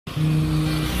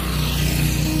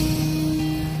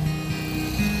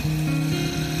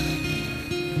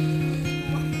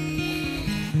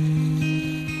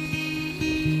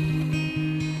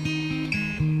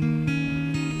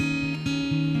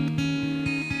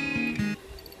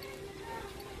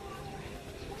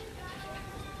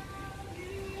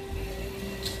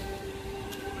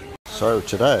So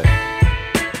today,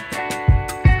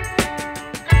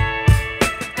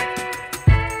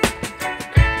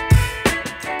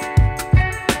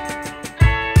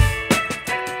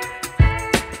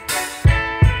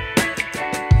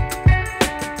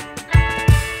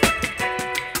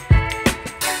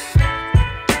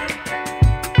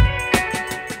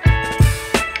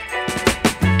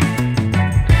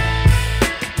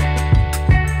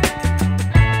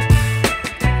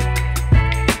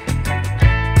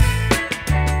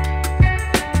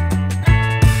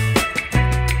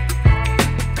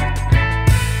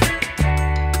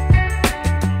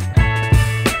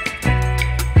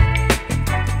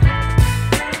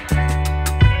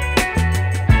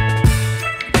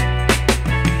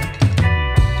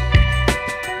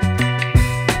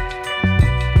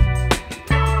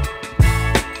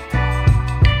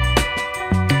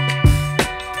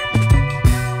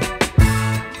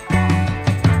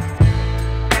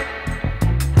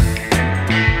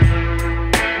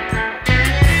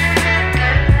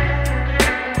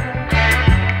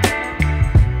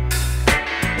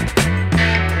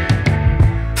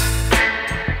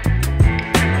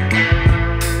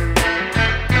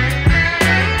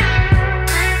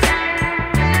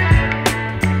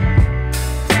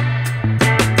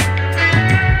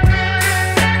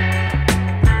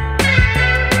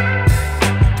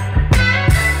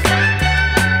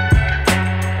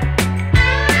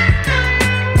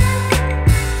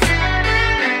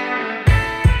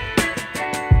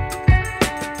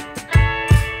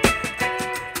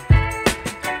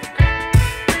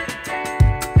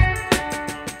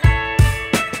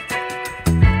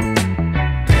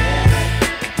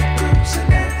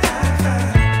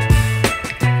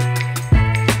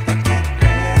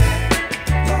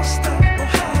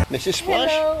 Mrs. Splash?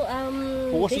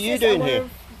 Hello, what are you doing here?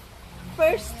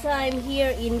 First time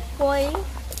here in Koi,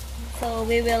 so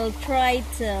we will try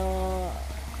to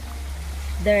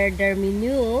their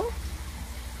menu.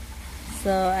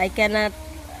 So I cannot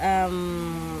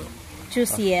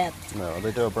choose yet. No,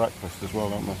 they do a breakfast as well,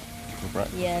 don't they?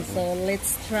 Breakfast, yeah, so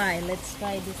let's try this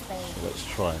thing. Let's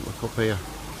try it. Look up here.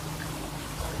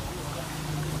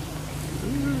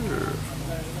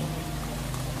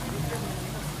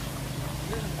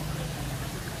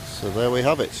 So there we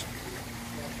have it.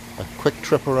 A quick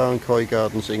trip around Koi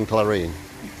Gardens in Clarin.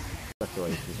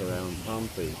 Decorations around palm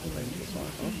trees and things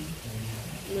like that.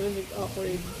 A little bit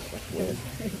awkward.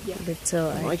 Yeah. But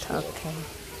so nice. okay.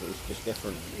 It's just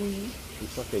different.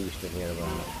 It's like I used to hear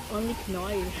about. Only Knoll.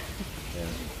 Yeah,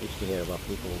 I used to hear about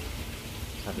people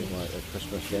having like a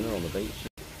Christmas dinner on the beach.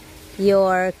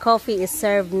 Your coffee is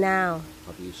served now.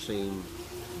 Have you seen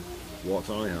what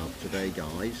I have today,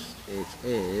 guys? It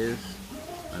is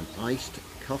an iced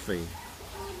coffee.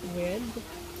 With?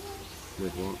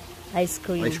 With what? Ice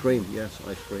cream. Ice cream, yes,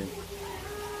 ice cream.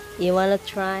 You wanna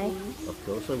try? Of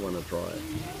course I want to try it.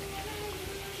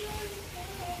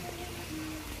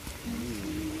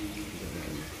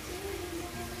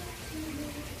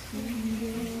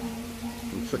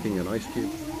 I'm sucking an ice cube.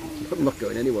 I'm not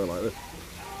going anywhere like this.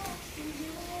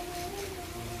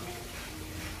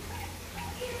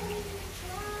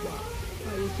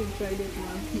 Oh, you should try it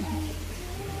now.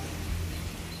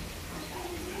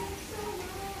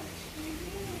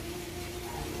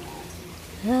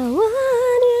 I want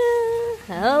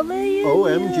you, how may you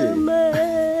OMG.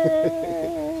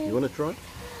 know? You want to try?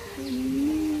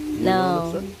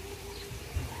 No.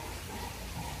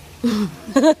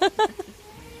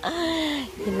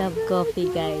 You love coffee,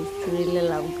 guys. Really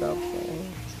love coffee.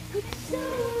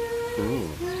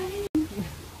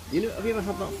 You know, have you ever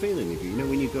had that feeling? You know,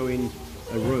 when you go in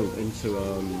a room into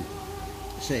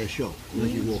say a shop, and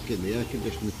as you walk in, the air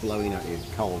conditioner's blowing at you,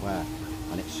 cold air,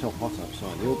 and it's so hot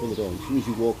outside. You open the door, and as soon as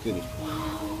you walk in, it's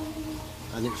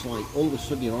and it's like all of a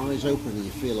sudden your eyes open and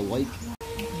you feel awake.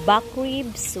 Back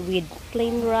ribs with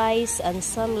plain rice and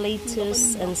some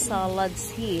lettuce and salads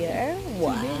here.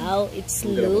 Wow, it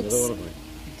looks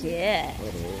yeah.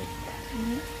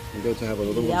 I'm going to have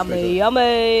another one. Yummy, yummy.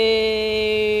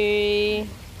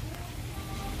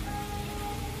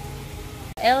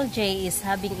 LJ is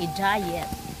having a diet,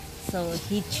 so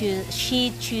she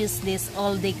choose this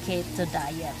all day keto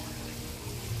diet.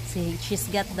 See, she's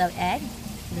got the egg,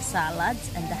 the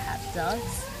salads, and the hot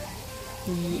dogs.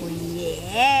 Oh,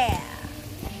 yeah.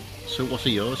 So what's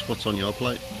yours? What's on your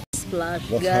plate? Splash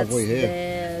What got have we here?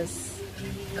 this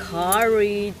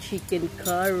curry, chicken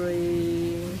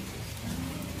curry.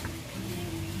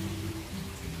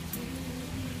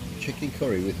 Chicken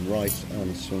curry with rice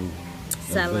and some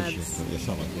Salads. veggies. Yeah,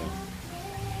 salad, yeah.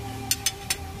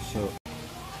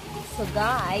 So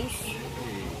guys,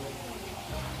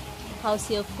 how's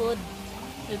your food?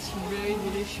 It's very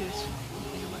delicious.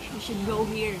 You should go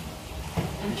here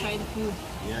and try the food.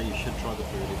 Yeah, you should try the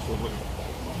food. It's lovely.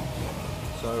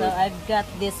 So I've got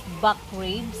this back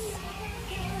ribs,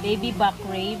 baby back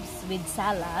ribs with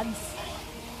salads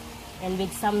and with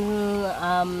some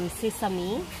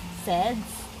sesame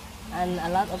seeds and a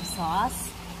lot of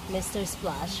sauce. Mr.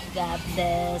 Splash got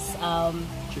this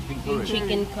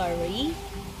chicken curry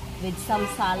with some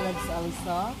salads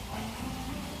also,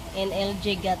 and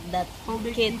LJ got that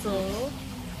keto.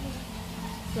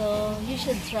 So you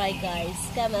should try, guys.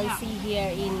 Come and see here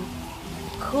in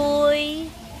Koi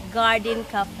Garden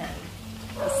Cafe.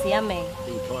 It's yummy.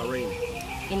 in clarin.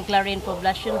 In Clarin,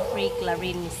 poblacion free,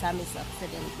 clarin, misamis,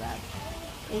 occidental.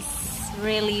 It's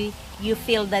really, you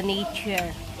feel the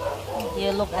nature.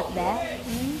 You look at that.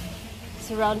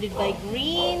 Surrounded by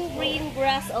green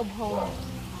grass of home.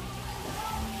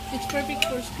 It's perfect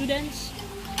for students,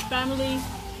 family,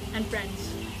 and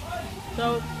friends.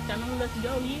 So, come on, let's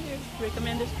go here.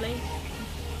 Recommend this place.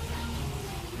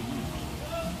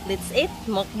 Let's eat.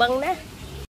 Mukbang na.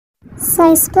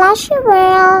 So, Splashy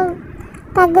World,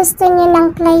 pag gusto nyo ng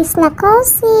place na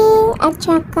cozy at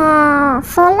saka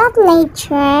full of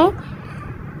nature,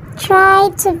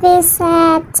 try to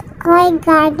visit Koi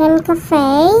Garden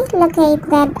Cafe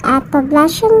located at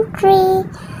Poblacion 3,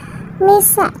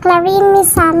 Clarin,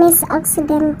 Misamis,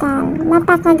 Occidental.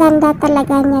 Napakaganda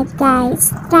talaga niya, guys.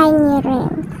 Try nyo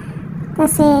rin.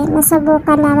 Kasi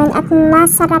nasubukan namin at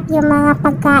masarap yung mga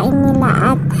pagkain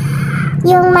nila at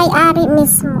yung may-ari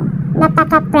mismo.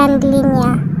 Napaka-friendly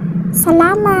niya.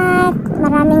 Salamat!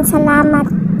 Maraming salamat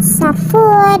sa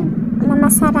food na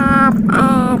masarap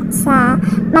at sa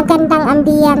magandang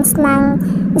ambience ng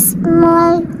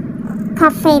small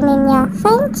cafe ninyo.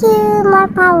 Thank you!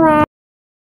 More power!